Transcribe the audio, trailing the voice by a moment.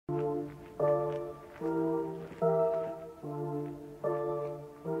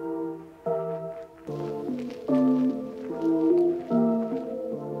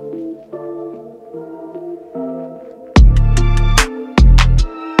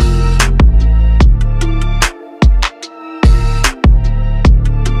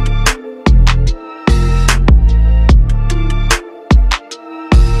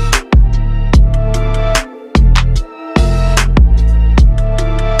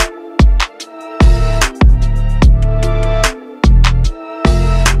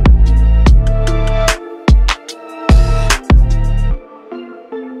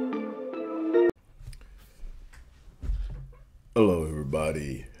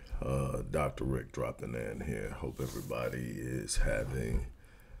Dr. Rick dropping in here. Hope everybody is having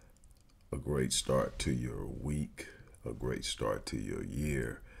a great start to your week, a great start to your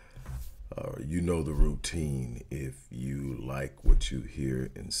year. You know the routine. If you like what you hear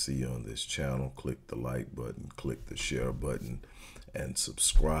and see on this channel, click the like button, click the share button, and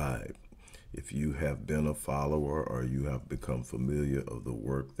subscribe. If you have been a follower or you have become familiar of the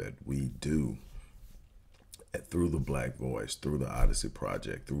work that we do through the Black Voice, through the Odyssey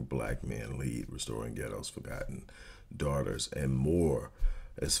Project, through Black Men Lead, Restoring Ghetto's Forgotten Daughters, and more,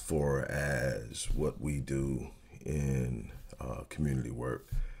 as far as what we do in community work,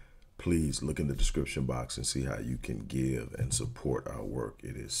 please look in the description box and see how you can give and support our work.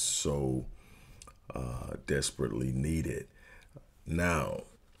 It is so desperately needed. Now,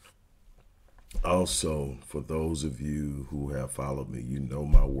 also, for those of you who have followed me, you know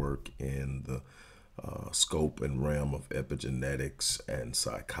my work in the scope and realm of epigenetics and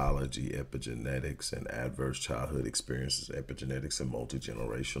psychology, epigenetics and adverse childhood experiences, epigenetics and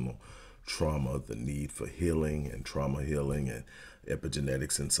multi-generational trauma, the need for healing and trauma healing, and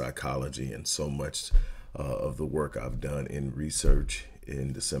epigenetics and psychology, and so much of the work I've done in research,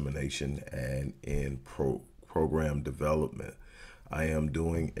 in dissemination, and in program development. I am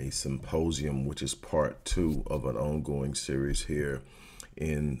doing a symposium, which is part 2 of an ongoing series here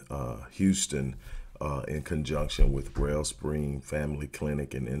in Houston, in conjunction with Wellspring Family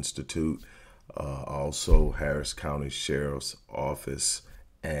Clinic and Institute, also Harris County Sheriff's Office,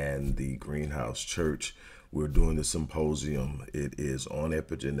 and the Greenhouse Church. We're doing the symposium. It is on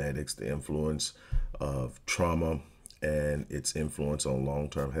epigenetics, the influence of trauma and its influence on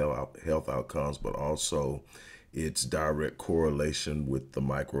long-term health outcomes, but also its direct correlation with the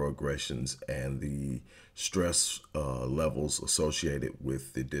microaggressions and the stress levels associated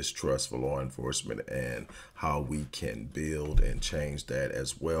with the distrust for law enforcement, and how we can build and change that,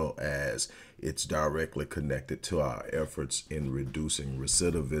 as well as it's directly connected to our efforts in reducing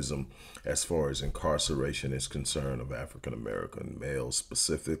recidivism as far as incarceration is concerned of African American males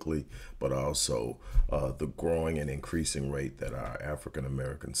specifically, but also the growing and increasing rate that our African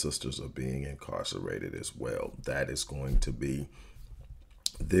American sisters are being incarcerated as well. That is going to be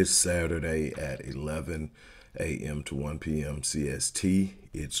this Saturday at 11 a.m. to 1 p.m. CST.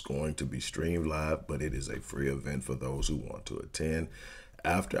 It's going to be streamed live, but it is a free event for those who want to attend.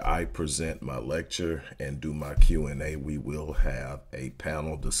 After I present my lecture and do my Q&A, we will have a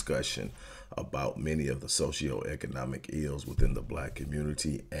panel discussion about many of the socioeconomic ills within the Black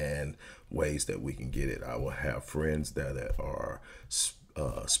community and ways that we can get it. I will have friends there that are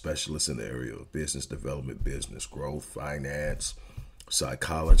specialists in the area of business development, business growth, finance,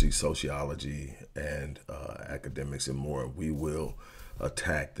 psychology, sociology, and academics, and more. We will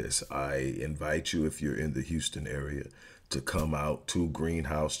attack this. I invite you, if you're in the Houston area, to come out to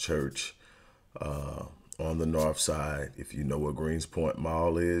Greenhouse Church on the north side. If you know where Greenspoint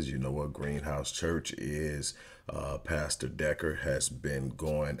Mall is, you know where Greenhouse Church is. Pastor Decker has been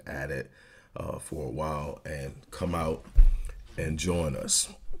going at it for a while, and come out and join us.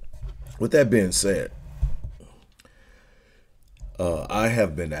 With that being said, I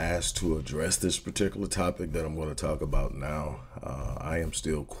have been asked to address this particular topic that I'm going to talk about now. I am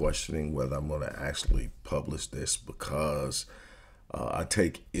still questioning whether I'm going to actually publish this, because I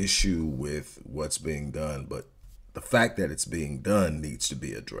take issue with what's being done, but the fact that it's being done needs to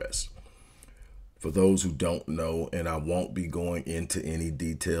be addressed. For those who don't know, and I won't be going into any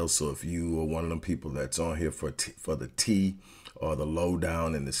details, so if you are one of them people that's on here for the tea or the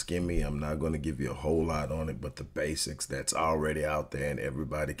lowdown and the skimmy, I'm not going to give you a whole lot on it, but the basics that's already out there and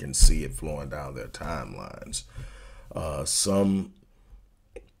everybody can see it flowing down their timelines. Some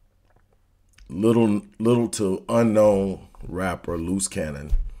little to unknown rapper, Luce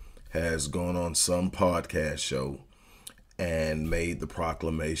has gone on some podcast show and made the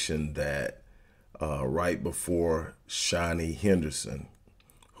proclamation that right before Shaunie Henderson,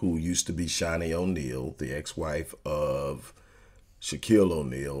 who used to be Shaunie O'Neal, the ex-wife of Shaquille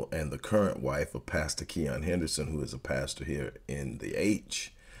O'Neal and the current wife of Pastor Keon Henderson, who is a pastor here in the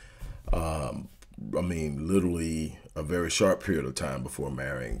H. Literally a very short period of time before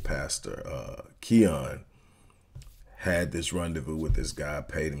marrying Pastor Keon, had this rendezvous with this guy,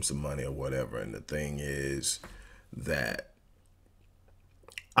 paid him some money or whatever. And the thing is that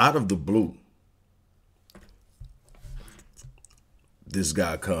out of the blue, this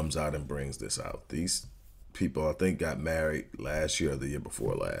guy comes out and brings this out. These people, I think, got married last year or the year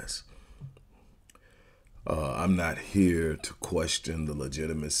before last. I'm not here to question the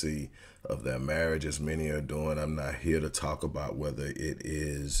legitimacy of their marriage, as many are doing. I'm not here to talk about whether it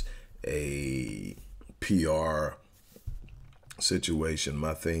is a PR situation.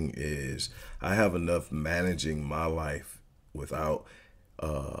 My thing is I have enough managing my life without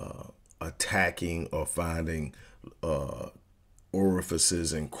attacking or finding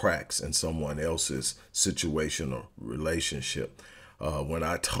orifices and cracks in someone else's situation or relationship. When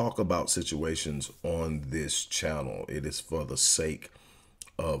I talk about situations on this channel, it is for the sake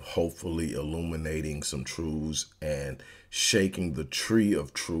of hopefully illuminating some truths and shaking the tree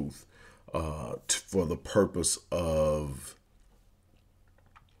of truth for the purpose of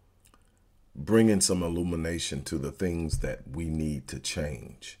bringing some illumination to the things that we need to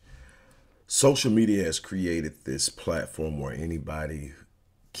change. Social media has created this platform where anybody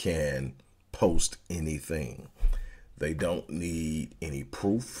can post anything. They don't need any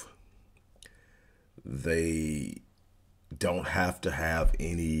proof. They don't have to have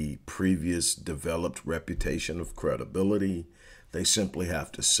any previous developed reputation of credibility. They simply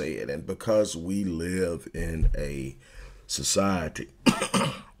have to say it. And because we live in a society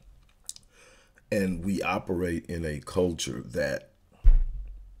and we operate in a culture that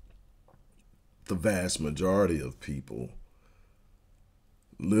the vast majority of people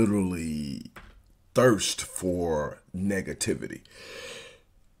literally thirst for negativity.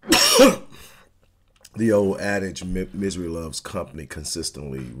 The old adage, misery loves company,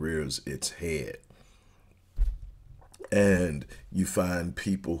 consistently rears its head. And you find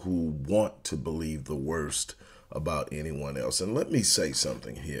people who want to believe the worst about anyone else. And let me say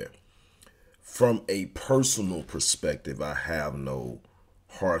something here. From a personal perspective, I have no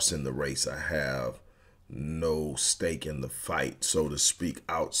horse in the race. I have no stake in the fight, so to speak,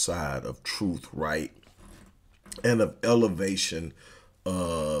 outside of truth, right, and of elevation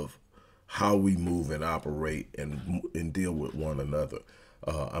of how we move and operate and deal with one another.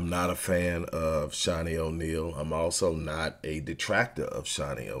 I'm not a fan of Shaunie O'Neal. I'm also not a detractor of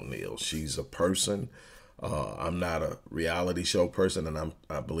Shaunie O'Neal. She's a person. I'm not a reality show person, and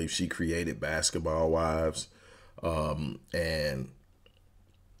I believe she created Basketball Wives, and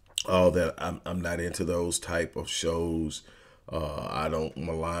all that. I'm not into those type of shows. I don't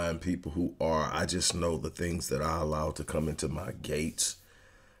malign people who are. I just know the things that I allow to come into my gates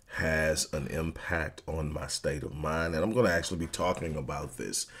has an impact on my state of mind. And I'm going to actually be talking about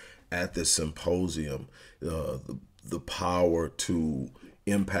this at this symposium, the power to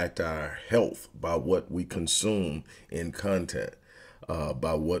impact our health by what we consume in content,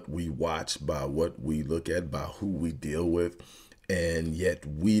 by what we watch, by what we look at, by who we deal with. And yet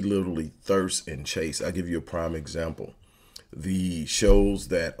we literally thirst and chase. I'll give you a prime example. The shows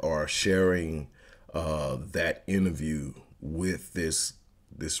that are sharing that interview with this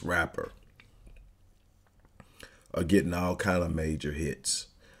rapper are getting all kind of major hits.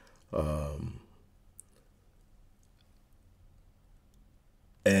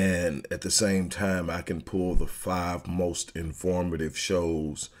 And at the same time, I can pull the 5 most informative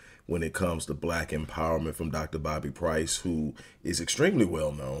shows when it comes to Black empowerment from Dr. Bobby Price, who is extremely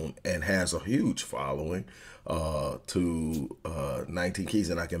well known and has a huge following, to 19 Keys.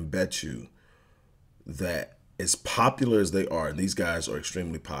 And I can bet you that as popular as they are, and these guys are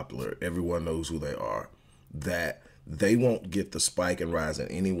extremely popular, everyone knows who they are, that they won't get the spike and rise in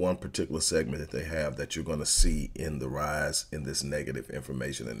any one particular segment that they have that you're going to see in the rise in this negative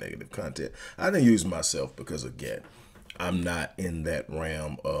information and negative content. I didn't use myself because, again, I'm not in that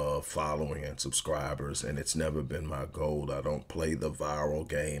realm of following and subscribers, and it's never been my goal. I don't play the viral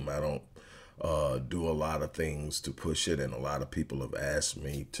game. I don't do a lot of things to push it, and a lot of people have asked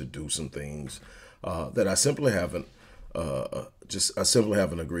me to do some things that I simply haven't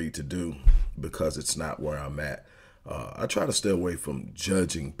agreed to do because it's not where I'm at. I try to stay away from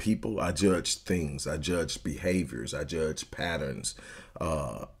judging people. I judge things. I judge behaviors. I judge patterns.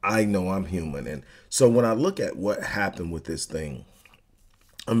 I know I'm human. And so when I look at what happened with this thing,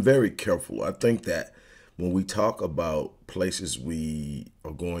 I'm very careful. I think that when we talk about places we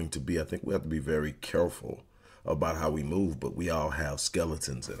are going to be, I think we have to be very careful about how we move, but we all have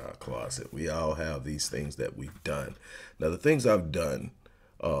skeletons in our closet. We all have these things that we've done. Now, the things I've done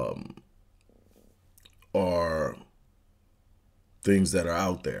are things that are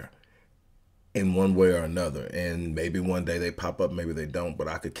out there in one way or another. And maybe one day they pop up, maybe they don't, but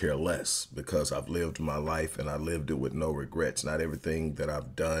I could care less because I've lived my life and I lived it with no regrets. Not everything that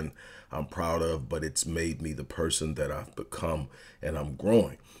I've done I'm proud of, but it's made me the person that I've become, and I'm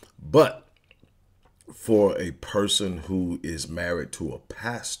growing. But for a person who is married to a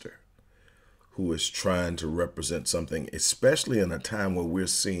pastor, who is trying to represent something, especially in a time where we're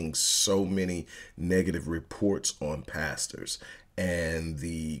seeing so many negative reports on pastors, and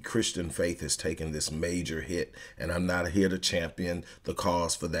the Christian faith has taken this major hit. And I'm not here to champion the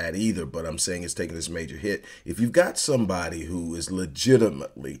cause for that either, but I'm saying it's taking this major hit. If you've got somebody who is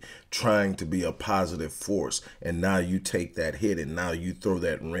legitimately trying to be a positive force, and now you take that hit and now you throw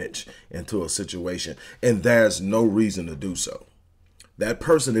that wrench into a situation, and there's no reason to do so. That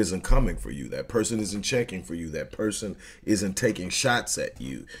person isn't coming for you. That person isn't checking for you. That person isn't taking shots at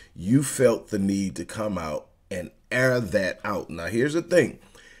you. You felt the need to come out and air that out. Now, here's the thing.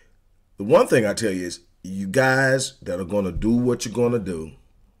 The one thing I tell you is, you guys that are going to do what you're going to do,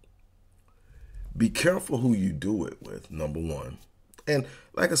 be careful who you do it with, number one. And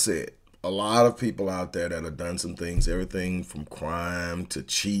like I said, a lot of people out there that have done some things, everything from crime to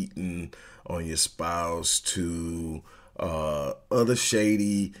cheating on your spouse to other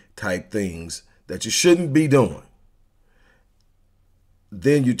shady type things that you shouldn't be doing.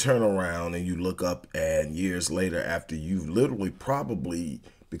 Then you turn around and you look up, and years later, after you've literally probably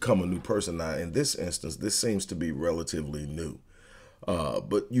become a new person. Now, in this instance, this seems to be relatively new.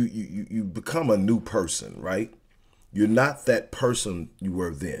 But you become a new person, right? You're not that person you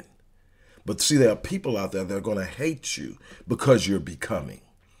were then. But see, there are people out there that are going to hate you because you're becoming.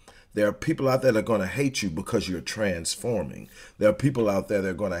 There are people out there that are going to hate you because you're transforming. There are people out there that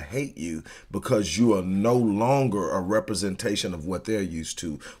are going to hate you because you are no longer a representation of what they're used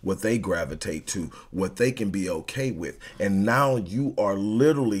to, what they gravitate to, what they can be okay with. And now you are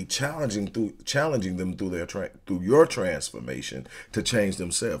literally challenging them through your transformation to change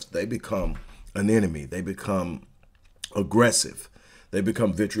themselves. They become an enemy. They become aggressive. They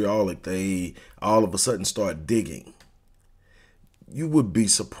become vitriolic. They all of a sudden start digging. You would be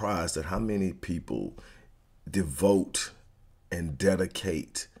surprised at how many people devote and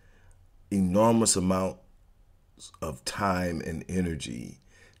dedicate enormous amounts of time and energy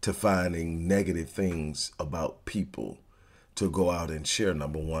to finding negative things about people to go out and share.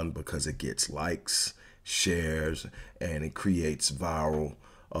 Number one, because it gets likes, shares, and it creates viral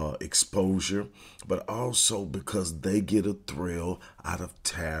exposure, but also because they get a thrill out of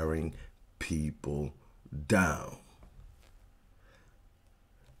tearing people down.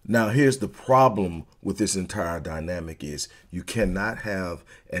 Now, here's the problem with this entire dynamic is you cannot have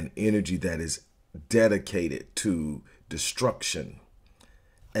an energy that is dedicated to destruction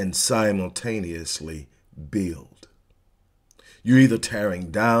and simultaneously build. You're either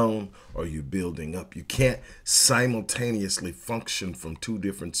tearing down or you're building up. You can't simultaneously function from two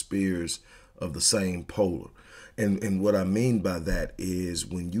different spheres of the same polar. And what I mean by that is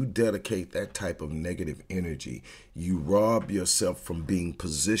when you dedicate that type of negative energy, you rob yourself from being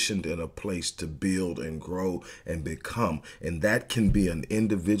positioned in a place to build and grow and become. And that can be an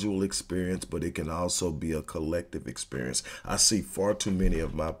individual experience, but it can also be a collective experience. I see far too many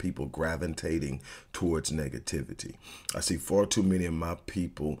of my people gravitating towards negativity. I see far too many of my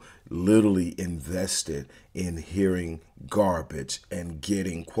people literally invested in hearing garbage and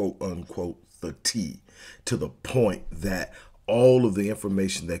getting quote unquote the tea, to the point that all of the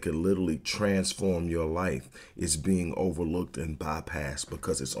information that could literally transform your life is being overlooked and bypassed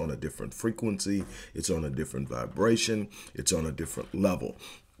because it's on a different frequency, it's on a different vibration, it's on a different level.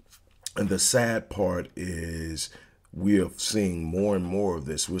 And the sad part is we're seeing more and more of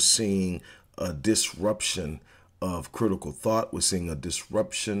this. We're seeing a disruption of critical thought. We're seeing a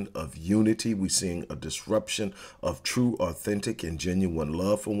disruption of unity. We're seeing a disruption of true, authentic, and genuine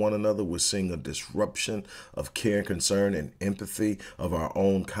love for one another. We're seeing a disruption of care, concern, and empathy of our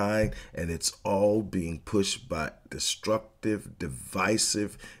own kind. And it's all being pushed by destructive,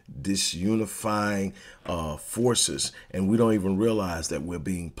 divisive, disunifying forces. And we don't even realize that we're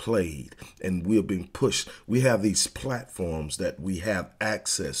being played and we're being pushed. We have these platforms that we have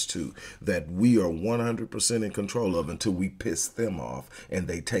access to that we are 100% in control of until we piss them off and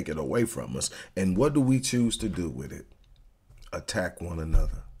they take it away from us. And what do we choose to do with it? Attack one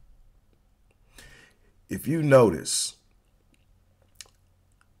another. If you notice,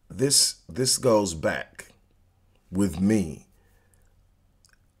 this goes back with me.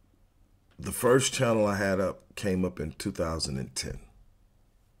 The first channel I had up came up in 2010.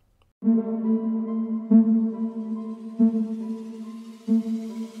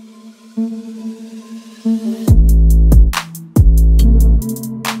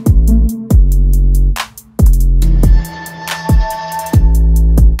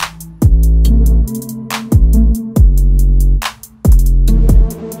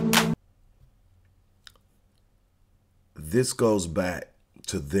 This goes back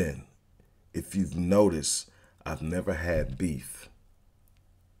to then. If you've noticed, I've never had beef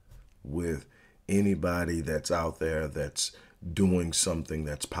with anybody that's out there that's doing something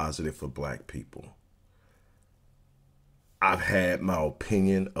that's positive for black people. I've had my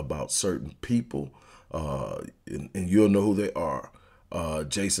opinion about certain people, and you'll know who they are.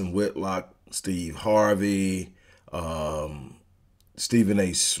 Jason Whitlock, Steve Harvey, Stephen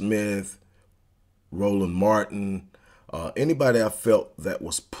A. Smith, Roland Martin, anybody I felt that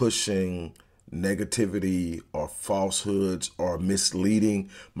was pushing negativity or falsehoods or misleading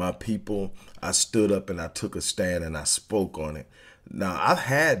my people, I stood up and I took a stand and I spoke on it. Now, I've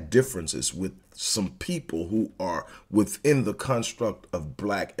had differences with some people who are within the construct of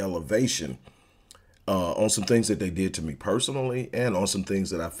Black elevation, on some things that they did to me personally and on some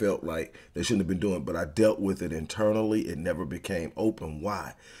things that I felt like they shouldn't have been doing, but I dealt with it internally. It never became open.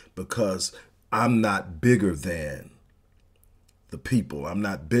 Why? Because I'm not bigger than the people. I'm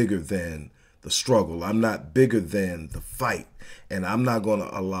not bigger than the struggle. I'm not bigger than the fight. And I'm not going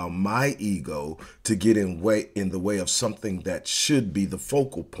to allow my ego to get in the way of something that should be the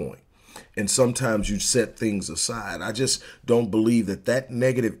focal point. And sometimes you set things aside. I just don't believe that that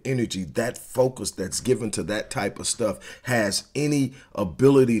negative energy, that focus that's given to that type of stuff has any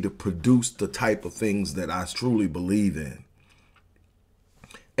ability to produce the type of things that I truly believe in.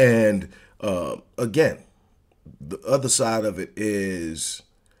 And again, the other side of it is,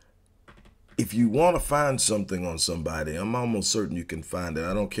 if you want to find something on somebody, I'm almost certain you can find it.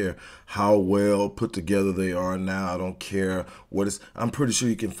 I don't care how well put together they are now. I don't care what it's. I'm pretty sure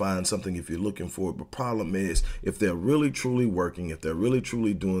you can find something if you're looking for it. But problem is, if they're really truly working, if they're really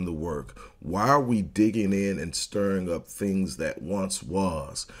truly doing the work, why are we digging in and stirring up things that once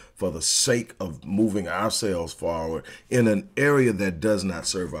was for the sake of moving ourselves forward in an area that does not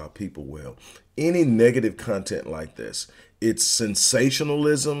serve our people well? Any negative content like this, it's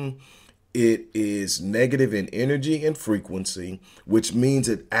sensationalism. It is negative in energy and frequency, which means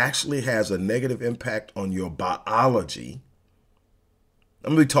it actually has a negative impact on your biology.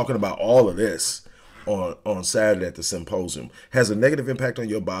 I'm going to be talking about all of this on Saturday at the symposium. Has a negative impact on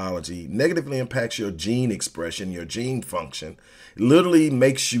your biology, negatively impacts your gene expression, your gene function, literally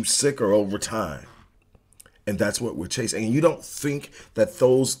makes you sicker over time. And that's what we're chasing. And you don't think that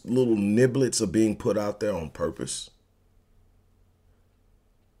those little niblets are being put out there on purpose?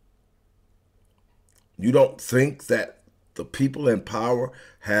 You don't think that the people in power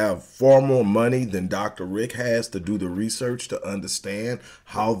have far more money than Dr. Rick has to do the research to understand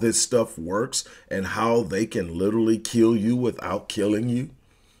how this stuff works and how they can literally kill you without killing you?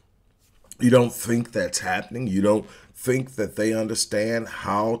 You don't think that's happening? You don't think that they understand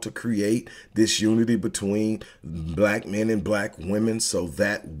how to create this unity between Black men and Black women so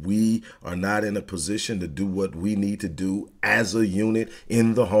that we are not in a position to do what we need to do as a unit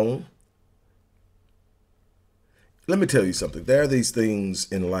in the home? Let me tell you something. There are these things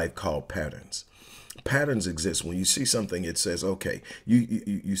in life called patterns. Patterns exist. When you see something, it says, okay,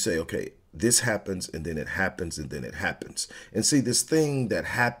 you say, okay, this happens, and then it happens, and then it happens. And see, this thing that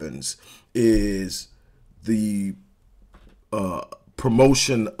happens is the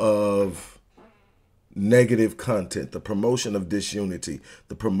promotion of negative content, the promotion of disunity,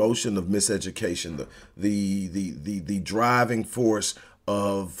 the promotion of miseducation, the driving force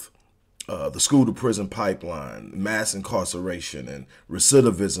of the school to prison pipeline, mass incarceration and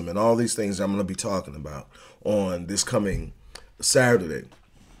recidivism and all these things I'm going to be talking about on this coming Saturday.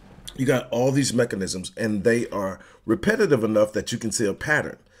 You got all these mechanisms and they are repetitive enough that you can see a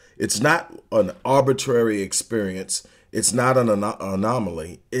pattern. It's not an arbitrary experience. It's not an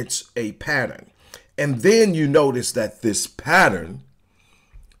anomaly. It's a pattern. And then you notice that this pattern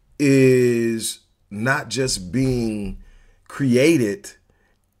is not just being created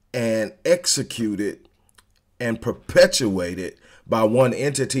and executed and perpetuated by one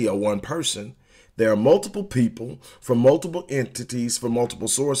entity or one person. There are multiple people from multiple entities, from multiple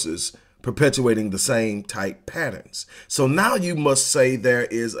sources, perpetuating the same type patterns. So now you must say there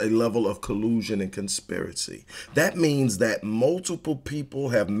is a level of collusion and conspiracy. That means that multiple people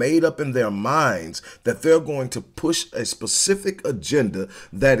have made up in their minds that they're going to push a specific agenda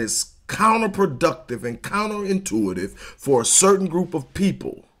that is counterproductive and counterintuitive for a certain group of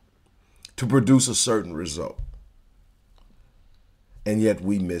people to produce a certain result. And yet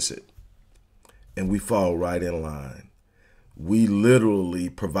we miss it. And we fall right in line. We literally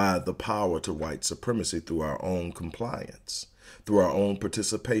provide the power to white supremacy through our own compliance, through our own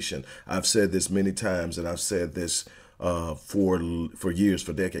participation. I've said this many times, and I've said this for years,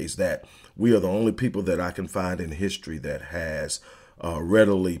 for decades, that we are the only people that I can find in history that has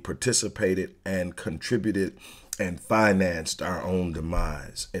readily participated and contributed and financed our own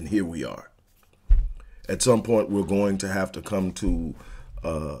demise. And here we are. At some point, we're going to have to come to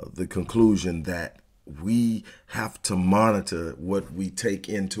the conclusion that we have to monitor what we take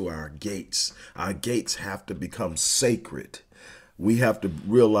into our gates. Our gates have to become sacred. We have to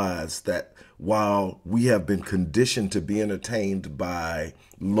realize that while we have been conditioned to be entertained by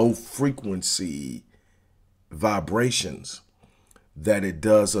low frequency vibrations, that it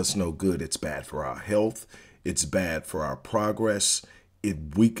does us no good. It's bad for our health. It's bad for our progress.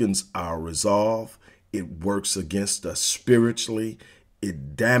 It weakens our resolve. It works against us spiritually.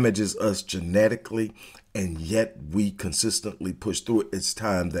 It damages us genetically, and yet we consistently push through it. It's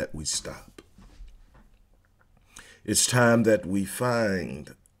time that we stop. It's time that we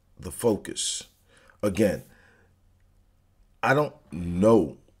find the focus. Again, I don't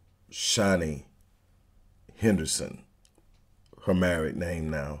know Shaunie Henderson, her married name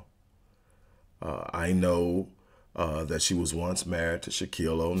now. I know that she was once married to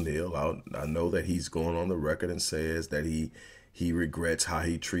Shaquille O'Neal. I know that he's going on the record and says that he regrets how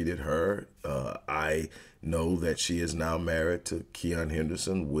he treated her. I know that she is now married to Keon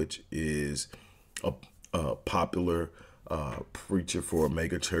Henderson, which is a popular preacher for a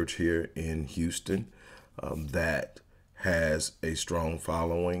mega church here in Houston that has a strong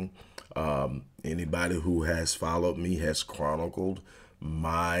following. Anybody who has followed me has chronicled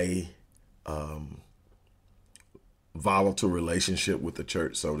my volatile relationship with the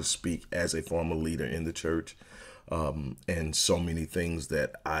church, so to speak, as a former leader in the church, and so many things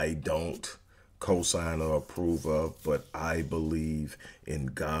that I don't co-sign or approve of, but I believe in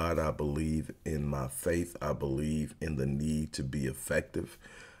God. I believe in my faith. I believe in the need to be effective.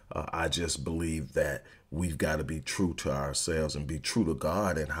 I just believe that we've got to be true to ourselves and be true to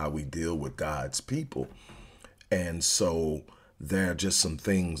God and how we deal with God's people. And so there are just some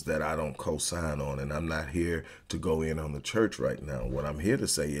things that I don't co-sign on, and I'm not here to go in on the church right now. What I'm here to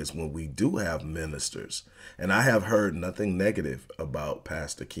say is when we do have ministers, and I have heard nothing negative about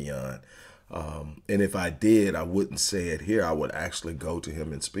Pastor Keon, and if I did, I wouldn't say it here. I would actually go to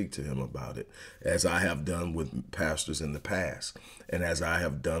him and speak to him about it, as I have done with pastors in the past, and as I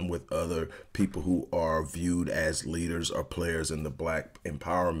have done with other people who are viewed as leaders or players in the Black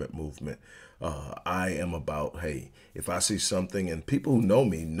empowerment movement. I am about, hey, if I see something, and people who know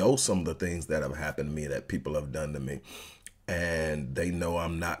me know some of the things that have happened to me, that people have done to me, and they know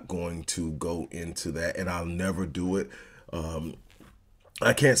I'm not going to go into that, and I'll never do it.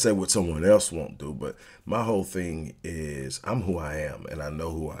 I can't say what someone else won't do, but my whole thing is I'm who I am, and I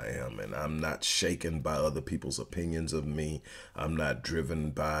know who I am, and I'm not shaken by other people's opinions of me. I'm not driven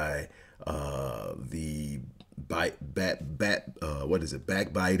by the backbiting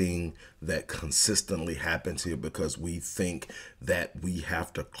that consistently happens here, because we think that we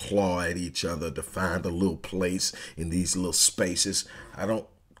have to claw at each other to find a little place in these little spaces. I don't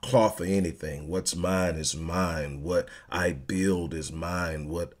claw for anything. What's mine is mine. What I build is mine.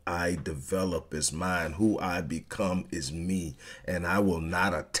 What I develop is mine. Who I become is me. And I will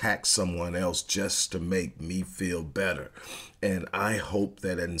not attack someone else just to make me feel better. And I hope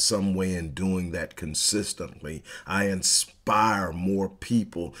that in some way, in doing that consistently, I inspire more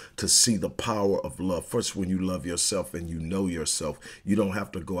people to see the power of love. First, when you love yourself and you know yourself, you don't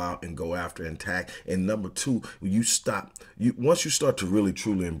have to go out and go after and attack. And number two, once you start to really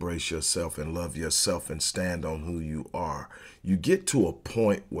truly embrace yourself and love yourself and stand on who you are, you get to a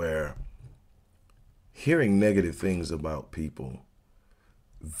point where hearing negative things about people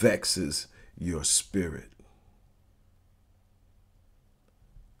vexes your spirit.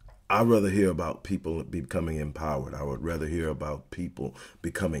 I'd rather hear about people becoming empowered. I would rather hear about people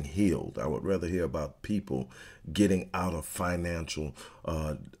becoming healed. I would rather hear about people getting out of financial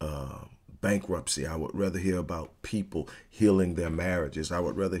bankruptcy. I would rather hear about people healing their marriages. I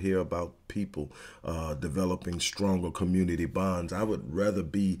would rather hear about people developing stronger community bonds. I would rather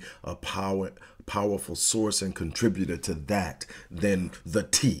be a powerful source and contributor to that than the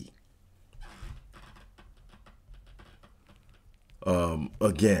tea.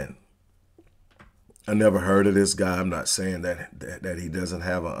 Again, I never heard of this guy. I'm not saying that he doesn't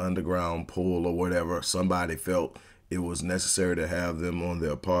have an underground pool or whatever. Somebody felt it was necessary to have them on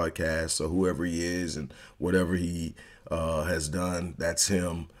their podcast. So whoever he is and whatever he has done, that's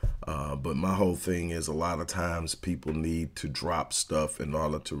him. But my whole thing is, a lot of times people need to drop stuff in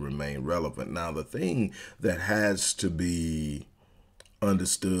order to remain relevant. Now, the thing that has to be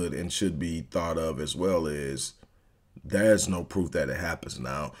understood and should be thought of as well is, there's no proof that it happens.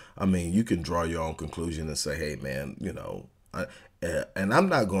 Now, I mean, you can draw your own conclusion and say, hey, man, and I'm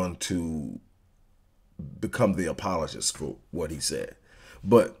not going to become the apologist for what he said.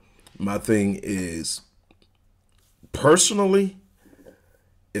 But my thing is, personally,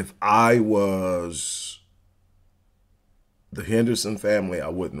 if I was The Henderson family, I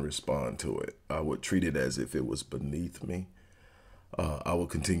wouldn't respond to it. I would treat it as if it was beneath me. I will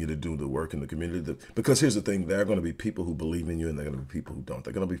continue to do the work in the community. Because here's the thing, there are going to be people who believe in you and there are going to be people who don't.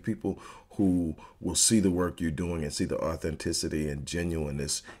 There are going to be people who will see the work you're doing and see the authenticity and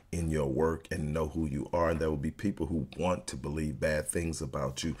genuineness in your work and know who you are. And there will be people who want to believe bad things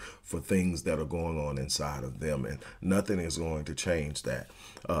about you for things that are going on inside of them. And nothing is going to change that.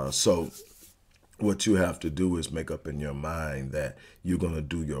 So what you have to do is make up in your mind that you're going to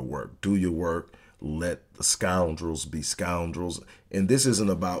do your work. Do your work. Let the scoundrels be scoundrels. And this isn't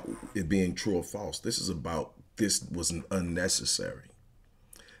about it being true or false. This is about this was unnecessary.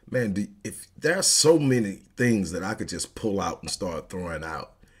 Man, if there are so many things that I could just pull out and start throwing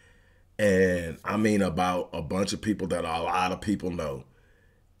out. And I mean about a bunch of people that a lot of people know.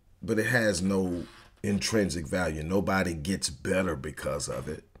 But it has no intrinsic value. Nobody gets better because of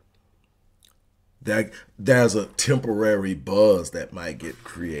it. There's a temporary buzz that might get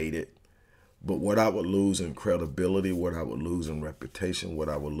created. But what I would lose in credibility, what I would lose in reputation, what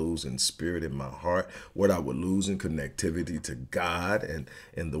I would lose in spirit in my heart, what I would lose in connectivity to God and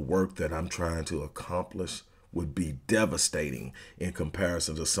the work that I'm trying to accomplish would be devastating in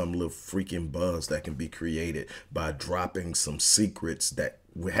comparison to some little freaking buzz that can be created by dropping some secrets that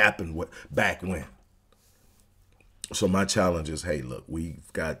happened back when. So my challenge is, hey, look,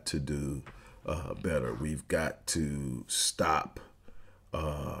 we've got to do better. We've got to stop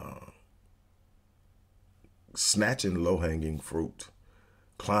snatching low-hanging fruit,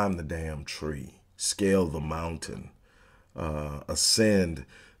 climb the damn tree, scale the mountain, ascend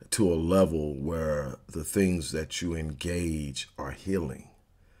to a level where the things that you engage are healing,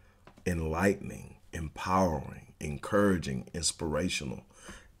 enlightening, empowering, encouraging, inspirational.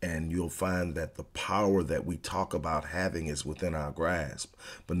 And you'll find that the power that we talk about having is within our grasp,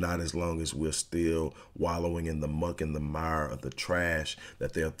 but not as long as we're still wallowing in the muck and the mire of the trash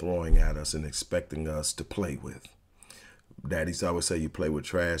that they're throwing at us and expecting us to play with. Daddies always say, you play with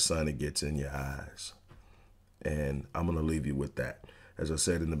trash, son, it gets in your eyes. And I'm going to leave you with that. As I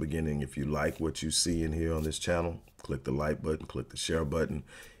said in the beginning, if you like what you see in here on this channel, click the like button, click the share button.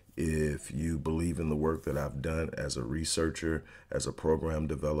 If you believe in the work that I've done as a researcher, as a program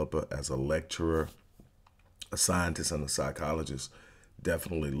developer, as a lecturer, a scientist, and a psychologist,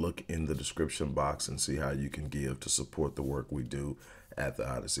 definitely look in the description box and see how you can give to support the work we do at the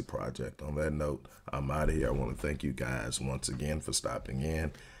Odyssey Project. On that note, I'm out of here. I want to thank you guys once again for stopping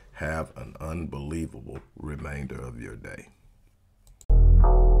in. Have an unbelievable remainder of your day.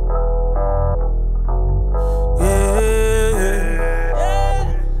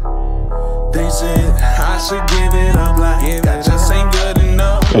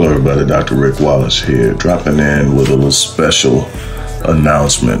 Hello everybody, Dr. Rick Wallace here, dropping in with a little special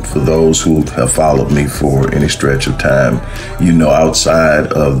announcement for those who have followed me for any stretch of time. You know,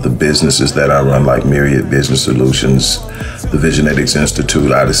 outside of the businesses that I run, like Myriad Business Solutions, the Visionetics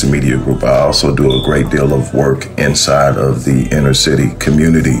Institute, Odyssey Media Group, I also do a great deal of work inside of the inner city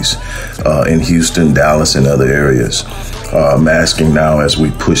communities in Houston, Dallas, and other areas. I'm asking now, as we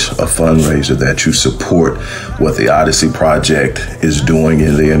push a fundraiser, that you support what the Odyssey Project is doing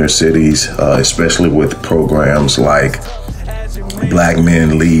in the inner cities, especially with programs like Black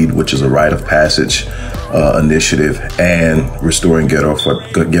Men Lead, which is a rite of passage initiative, and Restoring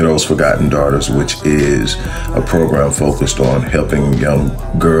Ghetto's Forgotten Daughters, which is a program focused on helping young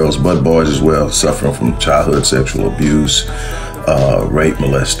girls, but boys as well, suffering from childhood sexual abuse, rape,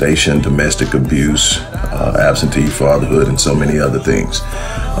 molestation, domestic abuse, absentee fatherhood, and so many other things.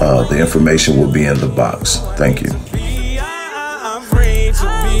 The information will be in the box. Thank you.